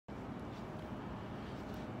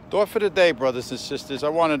Thought for the day, brothers and sisters, I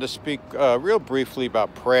wanted to speak real briefly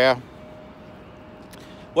about prayer.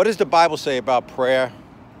 What does the Bible say about prayer?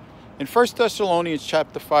 In 1 Thessalonians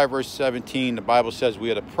chapter 5, verse 17, the Bible says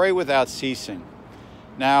we are to pray without ceasing.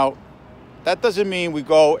 Now, that doesn't mean we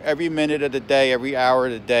go every minute of the day, every hour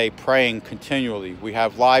of the day, praying continually. We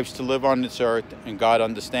have lives to live on this earth, and God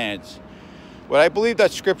understands. What I believe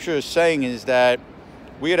that Scripture is saying is that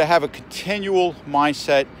we are to have a continual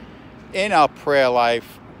mindset in our prayer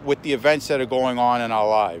life with the events that are going on in our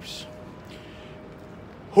lives.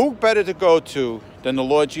 Who better to go to than the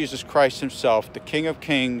Lord Jesus Christ himself, the King of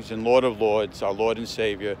Kings and Lord of Lords, our Lord and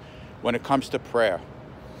Savior, when it comes to prayer?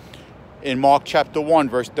 In Mark chapter 1,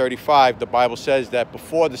 verse 35, the Bible says that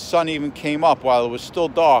before the sun even came up, while it was still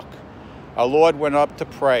dark, our Lord went up to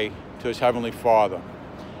pray to his Heavenly Father.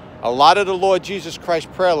 A lot of the Lord Jesus Christ's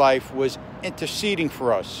prayer life was interceding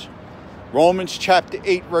for us. Romans chapter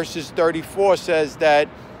 8, verses 34 says that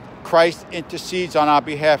Christ intercedes on our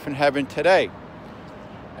behalf in heaven today.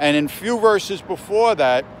 And in a few verses before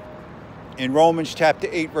that, in Romans chapter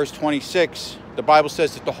 8, verse 26, the Bible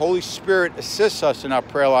says that the Holy Spirit assists us in our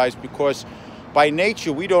prayer lives because by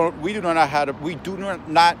nature we do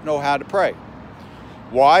not know how to pray.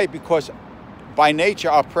 Why? Because by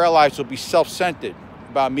nature our prayer lives will be self-centered,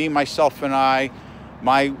 about me, myself, and I,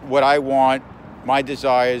 what I want, my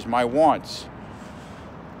desires, my wants.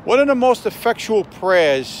 One of the most effectual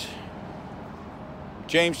prayers,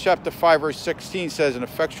 James chapter 5, verse 16 says, an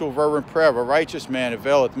effectual fervent prayer of a righteous man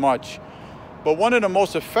availeth much. But one of the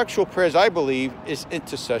most effectual prayers, I believe, is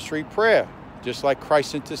intercessory prayer. Just like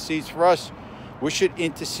Christ intercedes for us, we should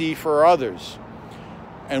intercede for others.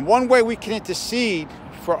 And one way we can intercede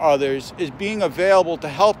for others is being available to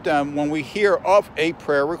help them when we hear of a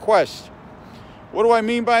prayer request. What do I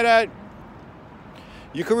mean by that?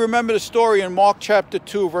 You can remember the story in Mark chapter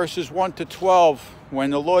 2, verses 1 to 12, when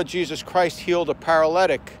the Lord Jesus Christ healed a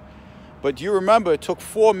paralytic. But do you remember it took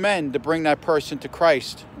 4 men to bring that person to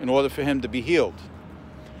Christ in order for him to be healed?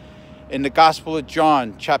 In the Gospel of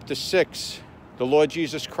John, chapter 6, the Lord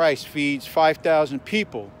Jesus Christ feeds 5,000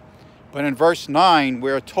 people. But in verse 9,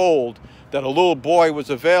 we're told that a little boy was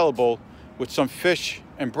available with some fish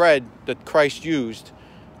and bread that Christ used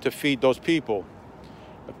to feed those people.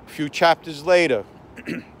 A few chapters later,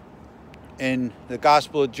 in the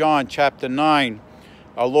Gospel of John, chapter 9,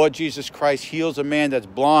 our Lord Jesus Christ heals a man that's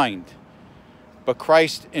blind. But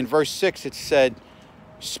Christ, in verse 6, it said,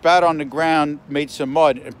 spat on the ground, made some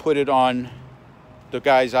mud, and put it on the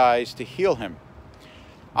guy's eyes to heal him.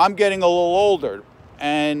 I'm getting a little older,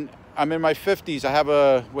 and I'm in my 50s. I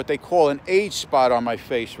have what they call an age spot on my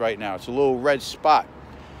face right now. It's a little red spot.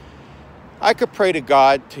 I could pray to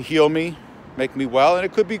God to heal me, make me well, and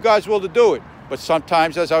it could be God's will to do it. But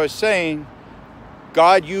sometimes, as I was saying,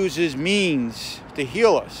 God uses means to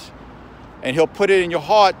heal us. And he'll put it in your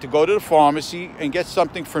heart to go to the pharmacy and get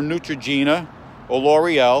something from Neutrogena or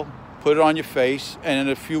L'Oreal, put it on your face, and in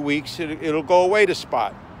a few weeks it'll go away, the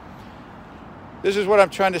spot. This is what I'm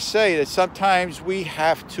trying to say, that sometimes we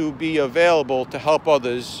have to be available to help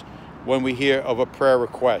others when we hear of a prayer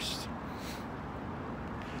request.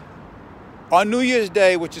 On New Year's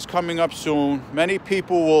Day, which is coming up soon, many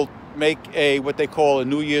people will make what they call a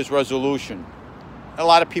New Year's resolution. A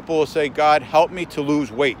lot of people will say, God, help me to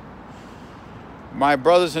lose weight. My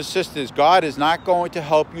brothers and sisters, God is not going to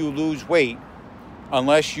help you lose weight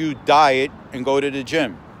unless you diet and go to the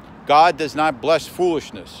gym. God does not bless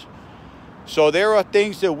foolishness. So there are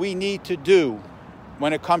things that we need to do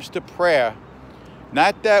when it comes to prayer.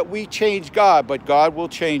 Not that we change God, but God will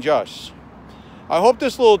change us. I hope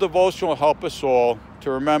this little devotion will help us all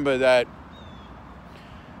to remember that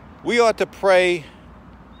we ought to pray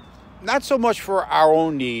not so much for our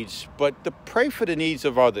own needs, but to pray for the needs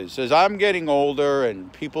of others. As I'm getting older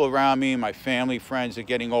and people around me, my family, friends are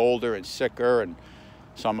getting older and sicker, and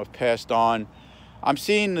some have passed on, I'm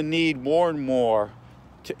seeing the need more and more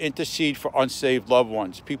to intercede for unsaved loved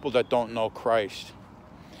ones, people that don't know Christ.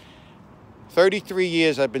 33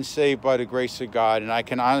 years I've been saved by the grace of God, and I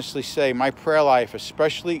can honestly say my prayer life,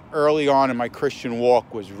 especially early on in my Christian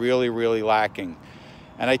walk, was really, really lacking.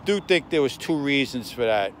 And I do think there was 2 reasons for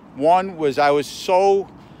that. One was I was so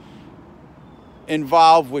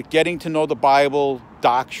involved with getting to know the Bible,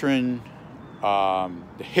 doctrine, the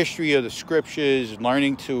history of the scriptures,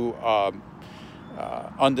 learning to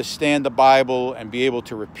understand the Bible and be able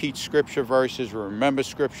to repeat scripture verses, remember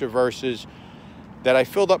scripture verses, that I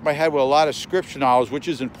filled up my head with a lot of scripture knowledge, which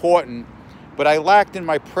is important, but I lacked in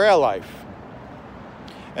my prayer life.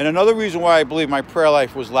 And another reason why I believe my prayer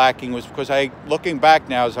life was lacking was because looking back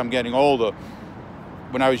now as I'm getting older,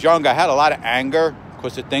 when I was young, I had a lot of anger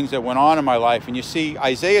because of things that went on in my life. And you see,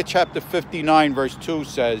 Isaiah chapter 59 verse 2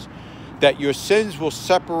 says that your sins will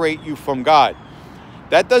separate you from God.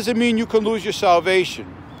 That doesn't mean you can lose your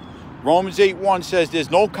salvation. Romans 8:1 says there's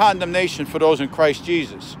no condemnation for those in Christ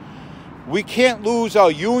Jesus. We can't lose our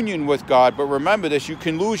union with God, but remember this, you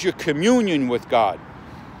can lose your communion with God.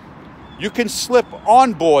 You can slip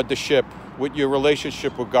on board the ship with your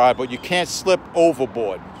relationship with God, but you can't slip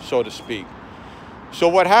overboard, so to speak. So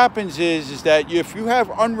what happens is that if you have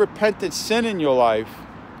unrepentant sin in your life,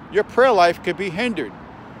 your prayer life could be hindered.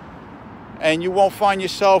 And you won't find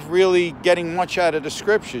yourself really getting much out of the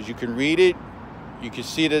scriptures. You can read it. You can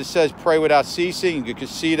see that it says pray without ceasing. You can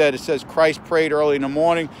see that it says Christ prayed early in the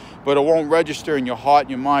morning, but it won't register in your heart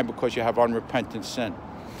and your mind because you have unrepentant sin.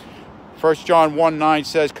 1 John 1:9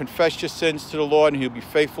 says, confess your sins to the Lord and he'll be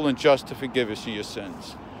faithful and just to forgive us of your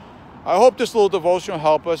sins. I hope this little devotion will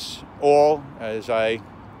help us all, as I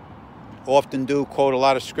often do, quote a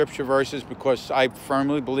lot of scripture verses because I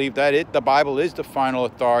firmly believe that the Bible is the final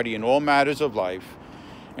authority in all matters of life,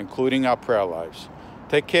 including our prayer lives.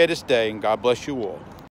 Take care this day, and God bless you all.